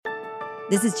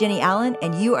This is Jenny Allen,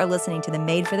 and you are listening to the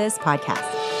Made for This podcast.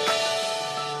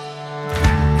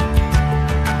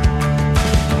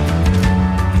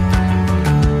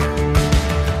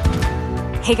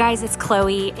 Hey guys, it's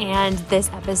Chloe, and this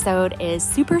episode is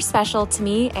super special to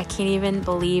me. I can't even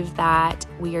believe that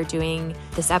we are doing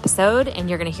this episode, and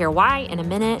you're going to hear why in a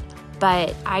minute.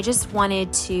 But I just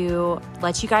wanted to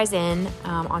let you guys in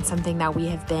on something that we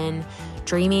have been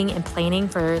dreaming and planning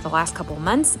for the last couple of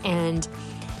months, and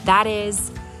that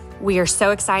is we are so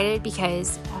excited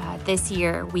because this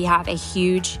year we have a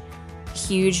huge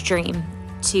dream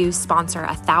to sponsor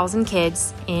 1,000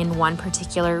 kids in one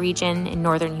particular region in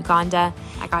northern Uganda.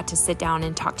 I got to sit down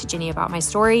and talk to Jenny about my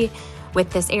story with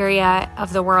this area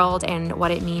of the world and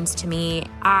what it means to me.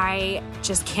 I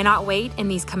just cannot wait in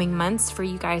these coming months for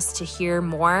you guys to hear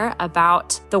more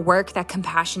about the work that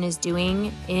Compassion is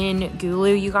doing in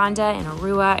Gulu, Uganda, and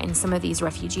Arua, and some of these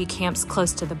refugee camps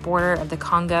close to the border of the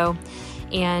Congo.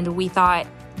 And we thought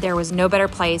there was no better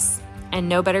place and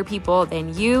no better people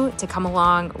than you to come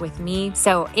along with me.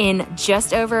 So in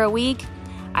just over a week,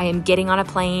 I am getting on a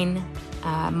plane.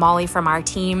 Molly from our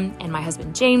team and my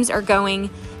husband James are going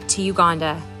to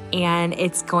Uganda, and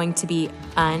it's going to be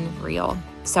unreal.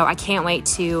 So I can't wait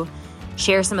to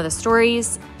share some of the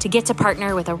stories, to get to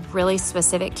partner with a really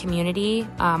specific community,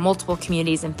 multiple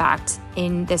communities, in fact,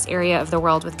 in this area of the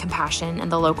world with Compassion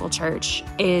and the local church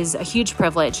is a huge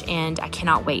privilege, and I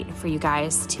cannot wait for you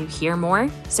guys to hear more.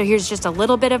 So here's just a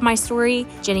little bit of my story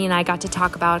Jenny and I got to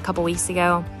talk about a couple weeks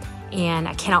ago, and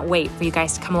I cannot wait for you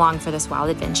guys to come along for this wild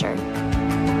adventure.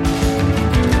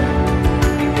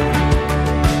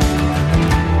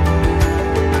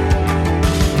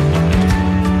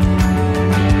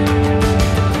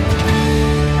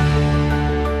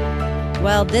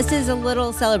 Well, this is a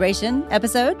little celebration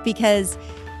episode because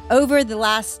over the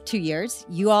last 2 years,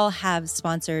 you all have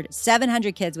sponsored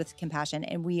 700 kids with Compassion,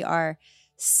 and we are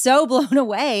so blown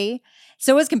away.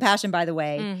 So is Compassion, by the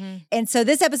way. Mm-hmm. And so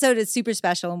this episode is super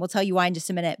special, and we'll tell you why in just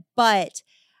a minute. But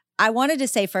I wanted to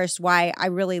say first why I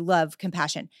really love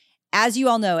Compassion. As you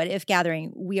all know, at If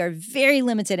Gathering, we are very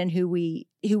limited in who we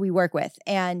work with.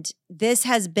 And this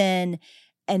has been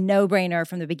a no-brainer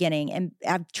from the beginning. And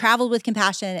I've traveled with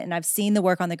Compassion and I've seen the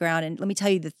work on the ground. And let me tell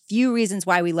you the few reasons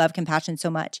why we love Compassion so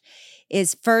much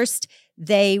is first,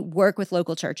 they work with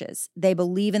local churches. They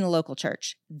believe in the local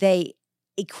church. They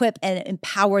equip and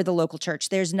empower the local church.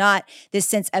 There's not this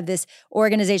sense of this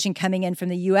organization coming in from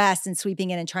the US and sweeping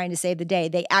in and trying to save the day.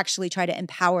 They actually try to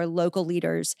empower local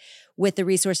leaders with the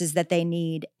resources that they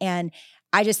need. And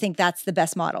I just think that's the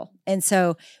best model. And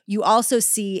so you also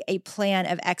see a plan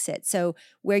of exit. So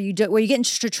where you get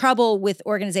into trouble with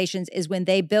organizations is when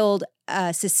they build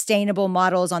sustainable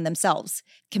models on themselves.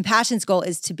 Compassion's goal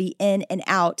is to be in and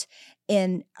out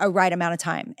in a right amount of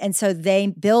time. And so they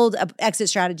build an exit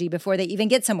strategy before they even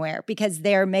get somewhere because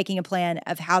they're making a plan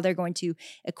of how they're going to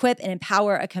equip and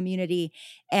empower a community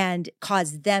and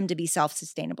cause them to be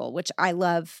self-sustainable, which I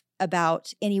love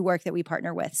about any work that we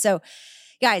partner with. So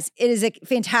guys, it is a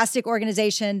fantastic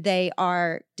organization. They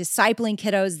are discipling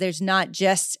kiddos. There's not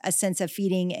just a sense of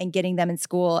feeding and getting them in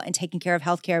school and taking care of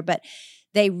healthcare, but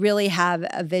they really have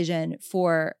a vision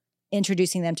for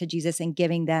introducing them to Jesus and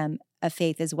giving them a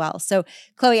faith as well. So,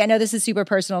 Chloe, I know this is super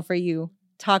personal for you.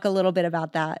 Talk a little bit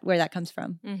about that, where that comes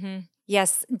from. Mm-hmm.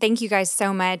 Yes. Thank you guys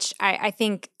so much. I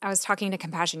think I was talking to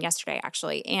Compassion yesterday,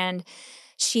 actually, and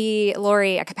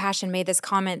Lori at Compassion made this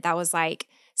comment that was like,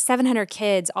 700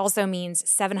 kids also means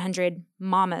 700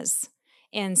 mamas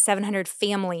and 700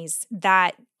 families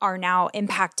that are now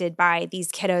impacted by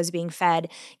these kiddos being fed,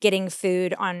 getting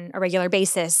food on a regular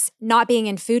basis, not being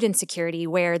in food insecurity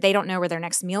where they don't know where their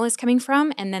next meal is coming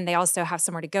from. And then they also have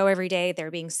somewhere to go every day.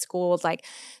 They're being schooled, like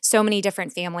so many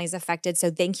different families affected. So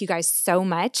thank you guys so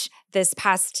much. This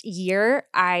past year,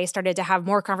 I started to have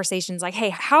more conversations like,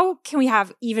 hey, how can we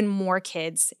have even more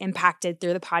kids impacted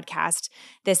through the podcast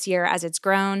this year as it's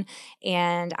grown?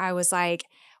 And I was like,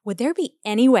 would there be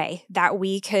any way that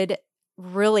we could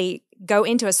really go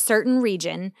into a certain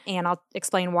region, and I'll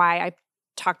explain why I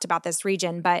talked about this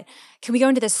region, but can we go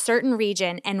into this certain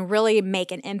region and really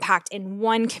make an impact in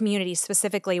one community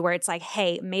specifically where it's like,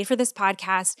 hey, Made for This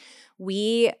podcast,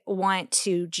 we want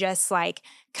to just like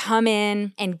come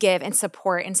in and give and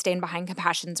support and stand behind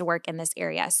Compassion's work in this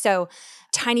area. So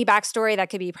tiny backstory, that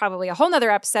could be probably a whole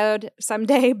nother episode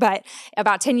someday, but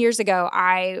about 10 years ago,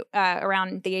 I,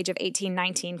 around the age of 18,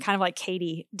 19, kind of like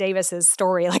Katie Davis's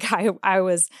story, like I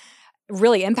was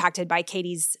really impacted by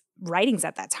Katie's writings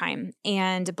at that time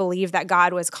and believed that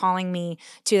God was calling me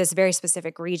to this very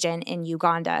specific region in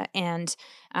Uganda and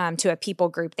to a people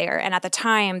group there. And at the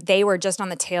time, they were just on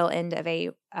the tail end of a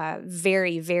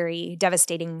very, very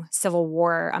devastating civil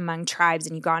war among tribes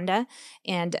in Uganda.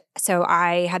 And so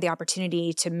I had the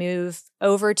opportunity to move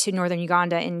over to northern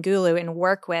Uganda in Gulu and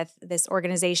work with this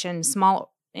organization,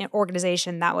 small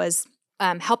organization that was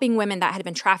helping women that had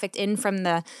been trafficked in from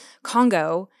the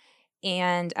Congo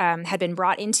and had been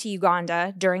brought into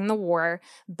Uganda during the war.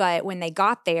 But when they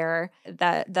got there,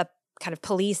 the kind of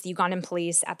police, the Ugandan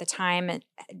police at the time,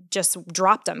 just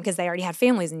dropped them because they already had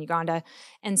families in Uganda.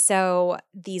 And so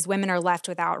these women are left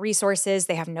without resources.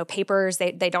 They have no papers.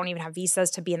 They don't even have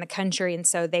visas to be in the country. And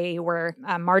so they were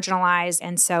marginalized.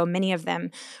 And so many of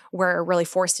them were really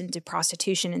forced into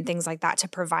prostitution and things like that to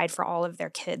provide for all of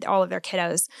their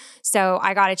kiddos. So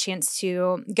I got a chance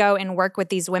to go and work with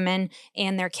these women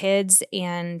and their kids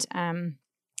and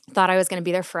thought I was going to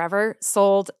be there forever.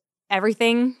 Sold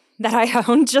everything that I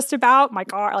owned, just about my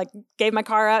car, like gave my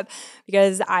car up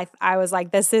because I was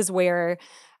like, this is where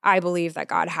I believe that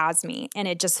God has me. And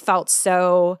it just felt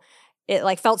so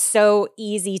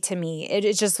easy to me.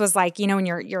 It just was like, when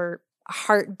your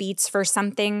heart beats for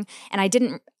something. And I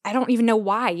don't even know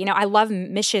why. I love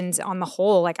missions on the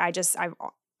whole. Like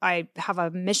I have a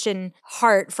mission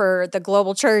heart for the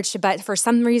global church, but for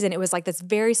some reason it was like this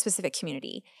very specific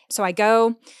community. So I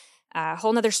go, a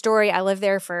whole nother story. I lived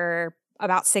there for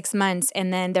about 6 months.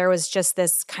 And then there was just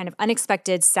this kind of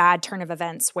unexpected, sad turn of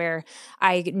events where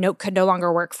I could no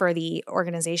longer work for the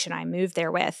organization I moved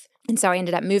there with. And so I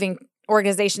ended up moving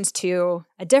organizations to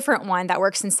a different one that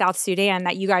works in South Sudan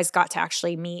that you guys got to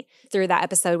actually meet through that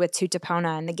episode with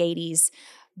Tutapona and the Gadies.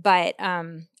 But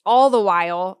all the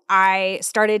while, I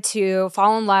started to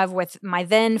fall in love with my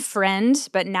then friend,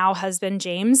 but now husband,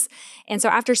 James. And so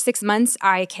after 6 months,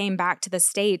 I came back to the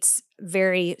States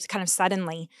very kind of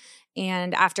suddenly.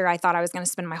 And after I thought I was going to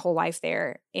spend my whole life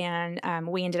there, and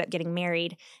we ended up getting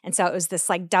married. And so it was this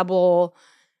like double,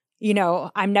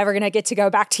 I'm never going to get to go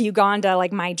back to Uganda.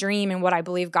 Like my dream and what I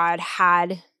believe God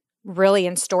had really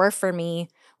in store for me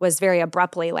was very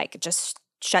abruptly like just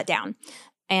shut down.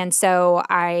 And so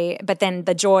but then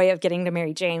the joy of getting to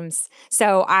marry James.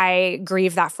 So I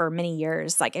grieved that for many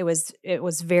years. Like it was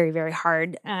very, very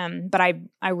hard. But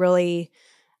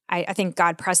I think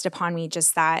God pressed upon me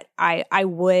just that I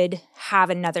would have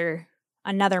another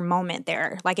moment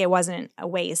there. Like it wasn't a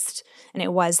waste, and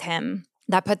it was Him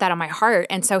that put that on my heart.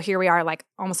 And so here we are, like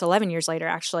almost 11 years later,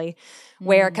 actually,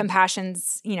 where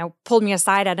Compassion's, pulled me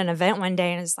aside at an event one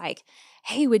day and is like,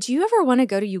 hey, would you ever want to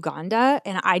go to Uganda?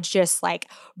 And I just like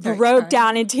broke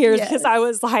down in tears because I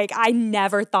was like, I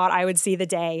never thought I would see the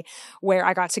day where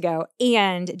I got to go,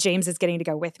 and James is getting to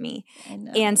go with me. I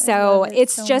know, and so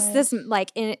it's so just much. this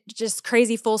like just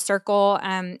crazy full circle.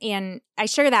 And I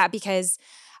share that because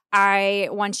I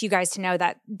want you guys to know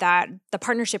that the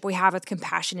partnership we have with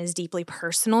Compassion is deeply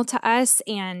personal to us,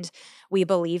 and we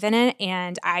believe in it.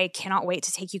 And I cannot wait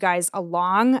to take you guys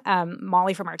along.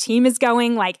 Molly from our team is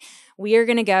going. Like, we are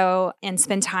going to go and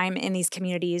spend time in these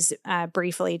communities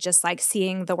briefly, just like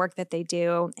seeing the work that they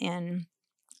do. And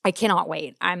I cannot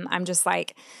wait. I'm just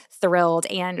like thrilled.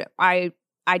 And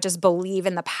I just believe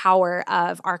in the power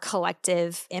of our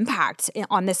collective impact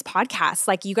on this podcast.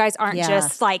 Like, you guys aren't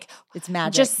just like, it's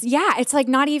magic. It's like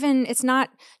it's not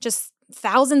just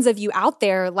thousands of you out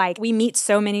there. Like, we meet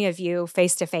so many of you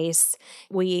face to face.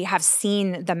 We have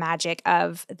seen the magic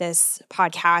of this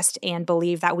podcast and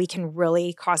believe that we can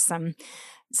really cause some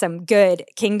good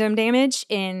kingdom damage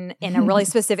in a really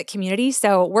specific community.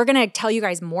 So we're going to tell you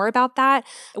guys more about that.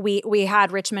 We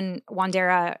had Richmond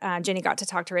Wandera, Jenny got to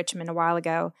talk to Richmond a while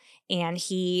ago, and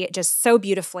he just so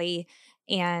beautifully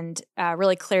and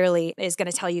really clearly is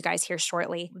going to tell you guys here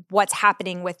shortly what's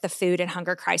happening with the food and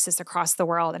hunger crisis across the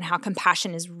world and how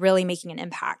Compassion is really making an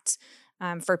impact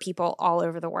for people all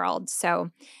over the world.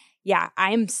 So yeah,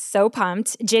 I'm so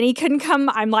pumped. Jenny couldn't come.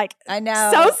 I'm like, I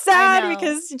know, so sad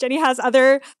because Jenny has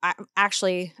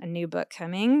actually a new book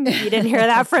coming. You didn't hear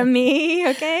that from me,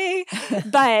 okay?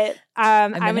 But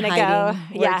I'm going to go.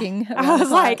 I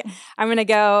was like, I'm going to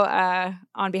go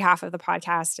on behalf of the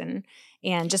podcast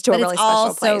and just to a really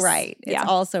special place. It's right. It's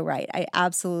also right.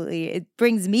 It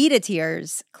brings me to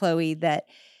tears, Chloe, that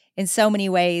in so many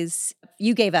ways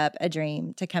you gave up a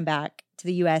dream to come back to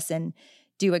the U.S. and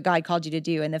do what God called you to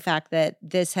do. And the fact that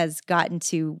this has gotten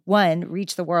to, one,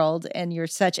 reach the world, and you're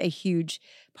such a huge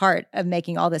part of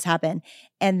making all this happen.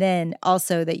 And then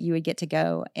also that you would get to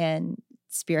go and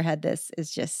spearhead this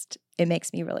is just, it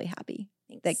makes me really happy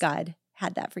that God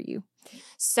had that for you.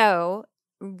 So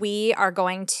we are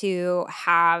going to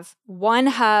have one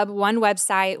hub, one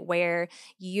website where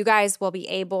you guys will be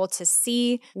able to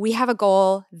see. We have a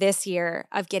goal this year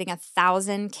of getting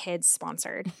 1,000 kids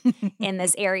sponsored in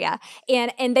this area.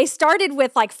 And they started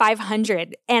with like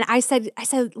 500. And I said,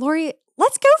 Lori,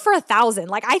 let's go for 1,000.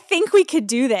 Like, I think we could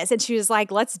do this. And she was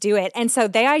like, let's do it. And so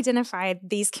they identified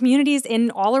these communities in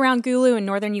all around Gulu in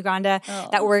northern Uganda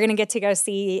that we're going to get to go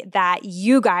see, that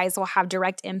you guys will have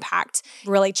direct impact,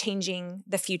 really changing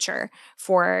the future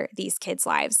for these kids'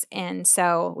 lives. And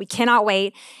so we cannot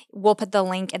wait. We'll put the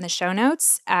link in the show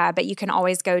notes, but you can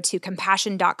always go to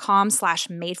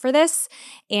compassion.com/made-for-this.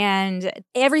 And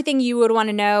everything you would want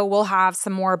to know, we'll have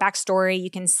some more backstory.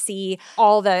 You can see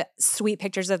all the sweet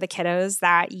pictures of the kiddos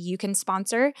that you can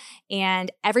sponsor.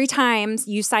 And every time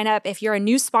you sign up, if you're a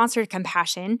new sponsor to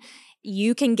Compassion,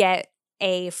 you can get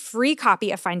a free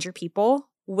copy of Find Your People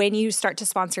when you start to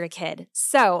sponsor a kid.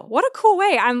 So what a cool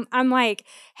way. I'm like,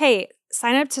 hey,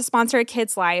 sign up to sponsor a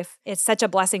kid's life. It's such a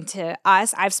blessing to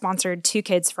us. I've sponsored 2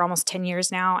 kids for almost 10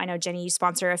 years now. I know, Jenny, you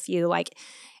sponsor a few. Like,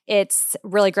 it's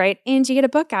really great. And you get a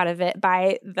book out of it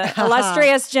by the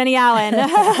illustrious Jenny Allen.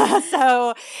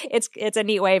 So it's a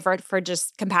neat way for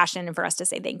just Compassion and for us to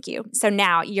say thank you. So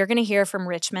now you're going to hear from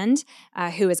Richmond,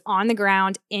 who is on the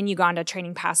ground in Uganda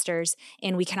training pastors.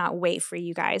 And we cannot wait for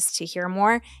you guys to hear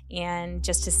more and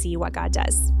just to see what God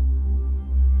does.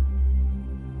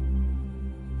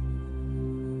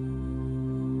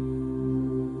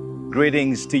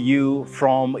 Greetings to you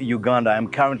from Uganda. I'm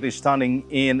currently standing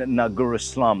in Naguru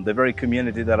slum, the very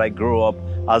community that I grew up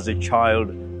as a child,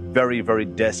 very, very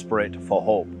desperate for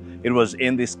hope. It was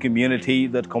in this community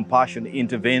that Compassion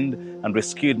intervened and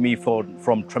rescued me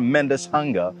from tremendous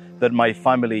hunger that my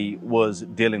family was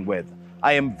dealing with.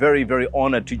 I am very, very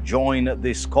honored to join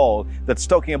this call that's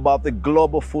talking about the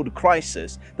global food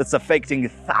crisis that's affecting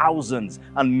thousands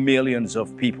and millions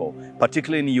of people.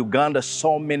 Particularly in Uganda,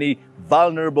 so many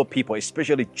vulnerable people,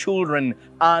 especially children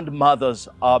and mothers,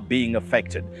 are being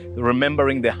affected.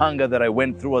 Remembering the hunger that I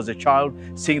went through as a child,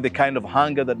 seeing the kind of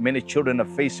hunger that many children are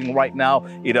facing right now,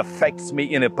 it affects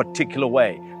me in a particular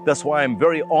way. That's why I'm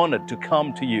very honored to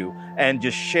come to you and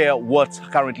just share what's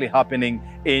currently happening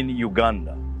in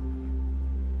Uganda.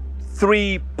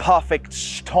 3 perfect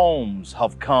storms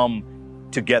have come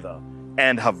together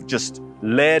and have just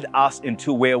led us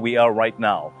into where we are right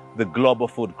now, the global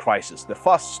food crisis. The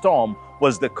first storm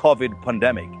was the COVID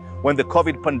pandemic. When the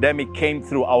COVID pandemic came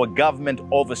through, our government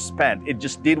overspent. It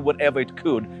just did whatever it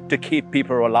could to keep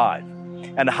people alive.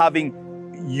 And having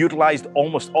utilized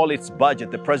almost all its budget,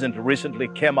 the president recently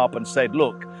came up and said,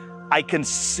 look, I can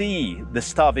see the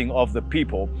starving of the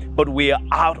people, but we are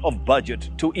out of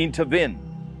budget to intervene.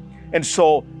 And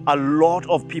so a lot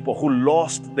of people who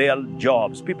lost their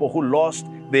jobs, people who lost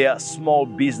their small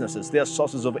businesses, their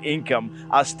sources of income,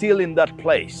 are still in that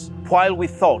place. While we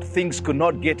thought things could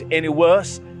not get any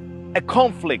worse, a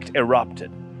conflict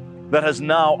erupted that has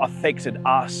now affected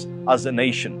us as a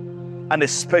nation, and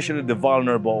especially the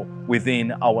vulnerable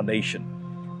within our nation.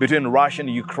 Between Russia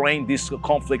and Ukraine, this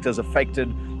conflict has affected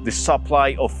the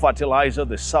supply of fertilizer,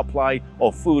 the supply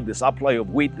of food, the supply of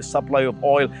wheat, the supply of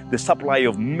oil, the supply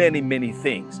of many, many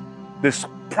things. The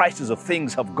prices of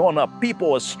things have gone up.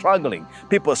 People are struggling.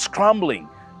 People are scrambling.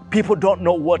 People don't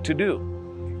know what to do.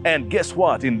 And guess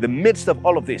what? In the midst of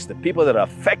all of this, the people that are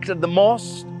affected the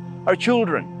most are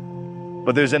children.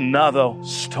 But there's another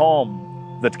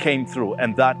storm that came through,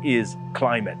 and that is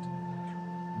climate.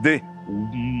 The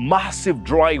massive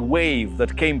dry wave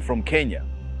that came from Kenya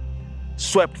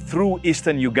swept through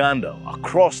eastern Uganda,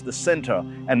 across the center,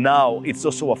 and now it's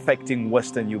also affecting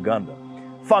western Uganda.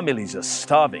 Families are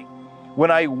starving. When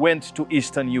I went to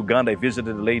eastern Uganda, I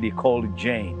visited a lady called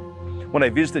Jane. When I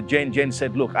visited Jane, Jane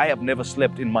said, look, I have never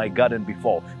slept in my garden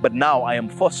before, but now I am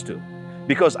forced to,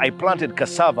 because I planted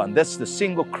cassava, and that's the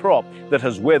single crop that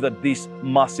has weathered this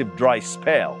massive dry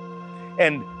spell.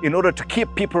 And in order to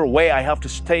keep people away, I have to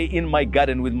stay in my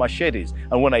garden with machetes.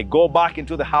 And when I go back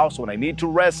into the house, when I need to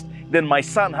rest, then my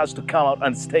son has to come out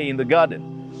and stay in the garden.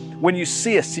 When you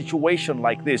see a situation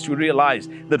like this, you realize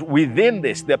that within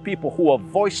this, there are people who are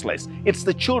voiceless. It's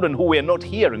the children who we're not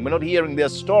hearing. We're not hearing their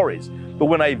stories. But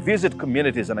when I visit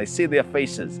communities and I see their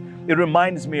faces, it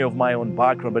reminds me of my own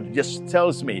background, but it just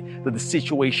tells me that the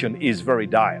situation is very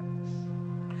dire.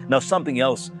 Now, something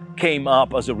else came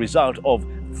up as a result of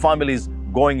families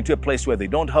going into a place where they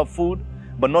don't have food,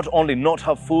 but not only not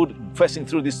have food, facing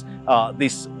through this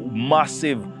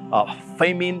massive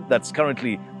famine that's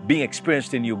currently being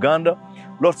experienced in Uganda.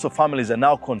 Lots of families are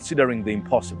now considering the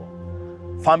impossible.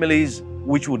 Families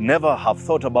which would never have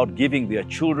thought about giving their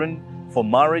children for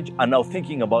marriage are now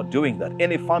thinking about doing that.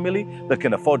 Any family that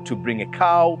can afford to bring a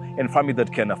cow, any family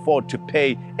that can afford to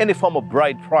pay any form of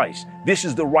bride price, this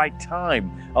is the right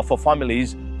time for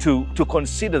families to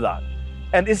consider that.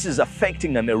 And this is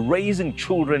affecting and erasing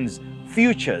children's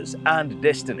futures and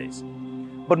destinies.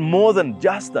 But more than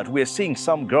just that, we're seeing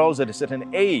some girls at a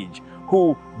certain age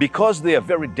who, because they are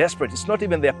very desperate, it's not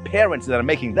even their parents that are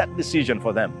making that decision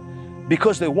for them.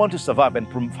 Because they want to survive and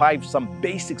provide some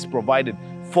basics provided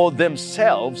for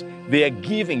themselves, they are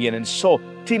giving in. And so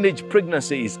teenage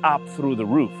pregnancy is up through the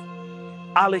roof.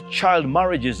 Early child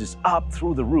marriages is up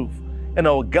through the roof. And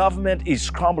our government is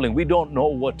scrambling. We don't know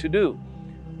what to do.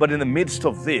 But in the midst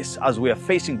of this, as we are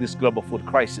facing this global food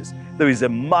crisis, there is a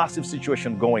massive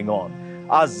situation going on.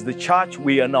 As the church,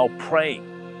 we are now praying.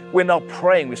 We're now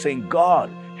praying. We're saying,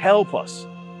 God, help us.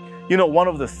 You know, one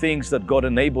of the things that God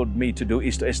enabled me to do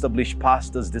is to establish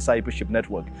Pastors Discipleship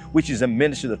Network, which is a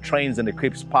ministry that trains and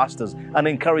equips pastors and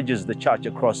encourages the church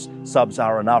across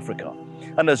sub-Saharan Africa.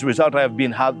 And as a result, I've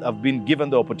been given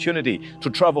the opportunity to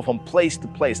travel from place to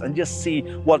place and just see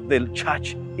what the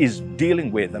church is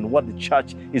dealing with and what the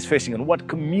church is facing and what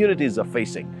communities are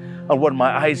facing. And what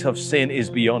my eyes have seen is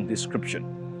beyond description.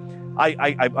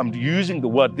 I'm using the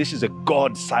word, this is a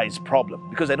God-sized problem,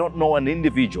 because I don't know an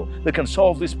individual that can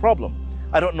solve this problem.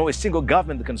 I don't know a single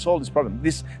government that can solve this problem.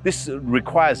 This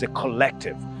requires a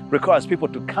collective, requires people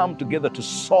to come together to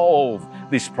solve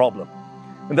this problem.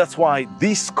 And that's why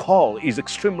this call is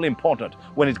extremely important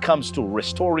when it comes to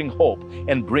restoring hope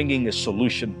and bringing a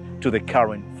solution to the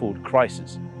current food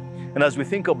crisis. And as we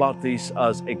think about this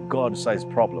as a God-sized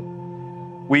problem,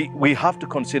 we have to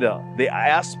consider the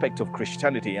aspect of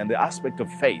Christianity and the aspect of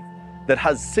faith that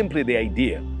has simply the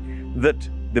idea that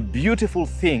the beautiful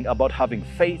thing about having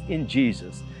faith in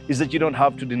Jesus is that you don't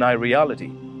have to deny reality.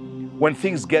 When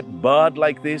things get bad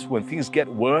like this, when things get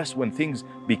worse, when things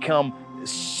become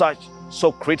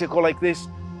so critical like this,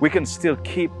 we can still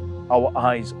keep our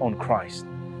eyes on Christ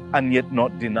and yet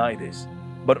not deny this.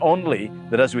 But only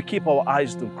that as we keep our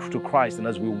eyes to Christ and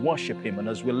as we worship Him and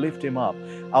as we lift Him up,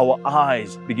 our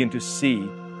eyes begin to see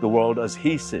the world as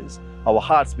He sees. Our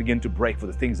hearts begin to break for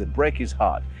the things that break His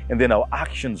heart. And then our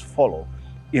actions follow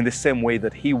in the same way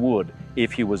that He would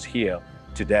if He was here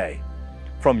today.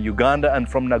 From Uganda and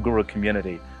from Naguru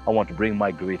community, I want to bring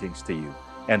my greetings to you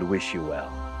and wish you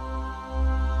well.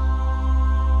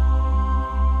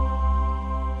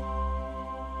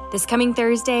 This coming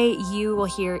Thursday, you will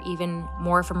hear even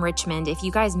more from Richmond. If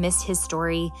you guys missed his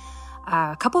story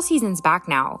a couple seasons back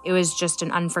now, it was just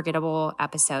an unforgettable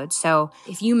episode. So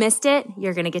if you missed it,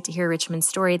 you're going to get to hear Richmond's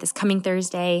story this coming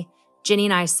Thursday. Jenny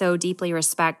and I so deeply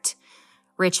respect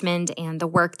Richmond and the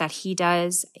work that he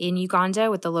does in Uganda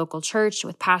with the local church,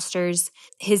 with pastors,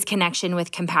 his connection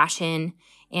with Compassion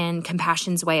and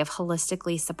Compassion's way of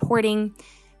holistically supporting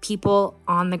people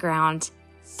on the ground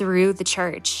through the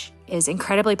church is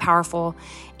incredibly powerful,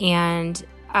 and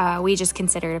we just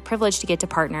consider it a privilege to get to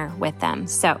partner with them.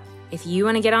 So if you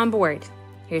want to get on board,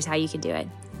 here's how you can do it.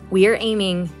 We are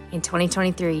aiming in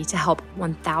 2023 to help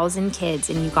 1,000 kids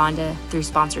in Uganda through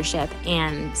sponsorship,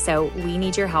 and so we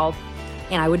need your help.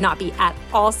 And I would not be at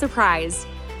all surprised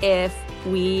if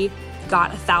we got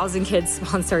 1,000 kids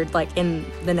sponsored like in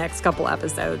the next couple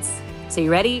episodes. So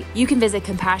you ready? You can visit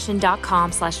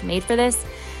compassion.com/madeforthis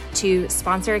to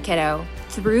sponsor a kiddo.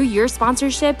 Through your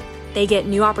sponsorship, they get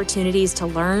new opportunities to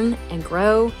learn and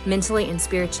grow mentally and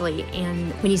spiritually.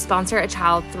 And when you sponsor a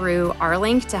child through our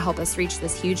link to help us reach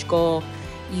this huge goal,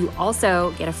 you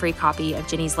also get a free copy of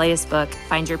Jenny's latest book,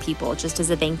 Find Your People, just as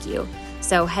a thank you.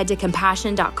 So head to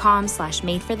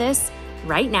compassion.com/madeforthis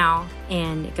right now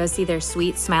and go see their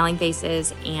sweet smiling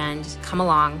faces and come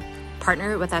along.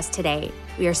 Partner with us today.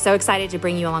 We are so excited to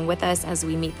bring you along with us as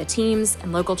we meet the teams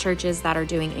and local churches that are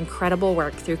doing incredible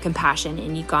work through Compassion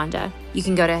in Uganda. You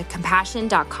can go to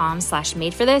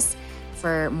compassion.com/madeforthis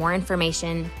for more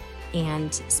information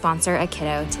and sponsor a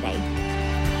kiddo today.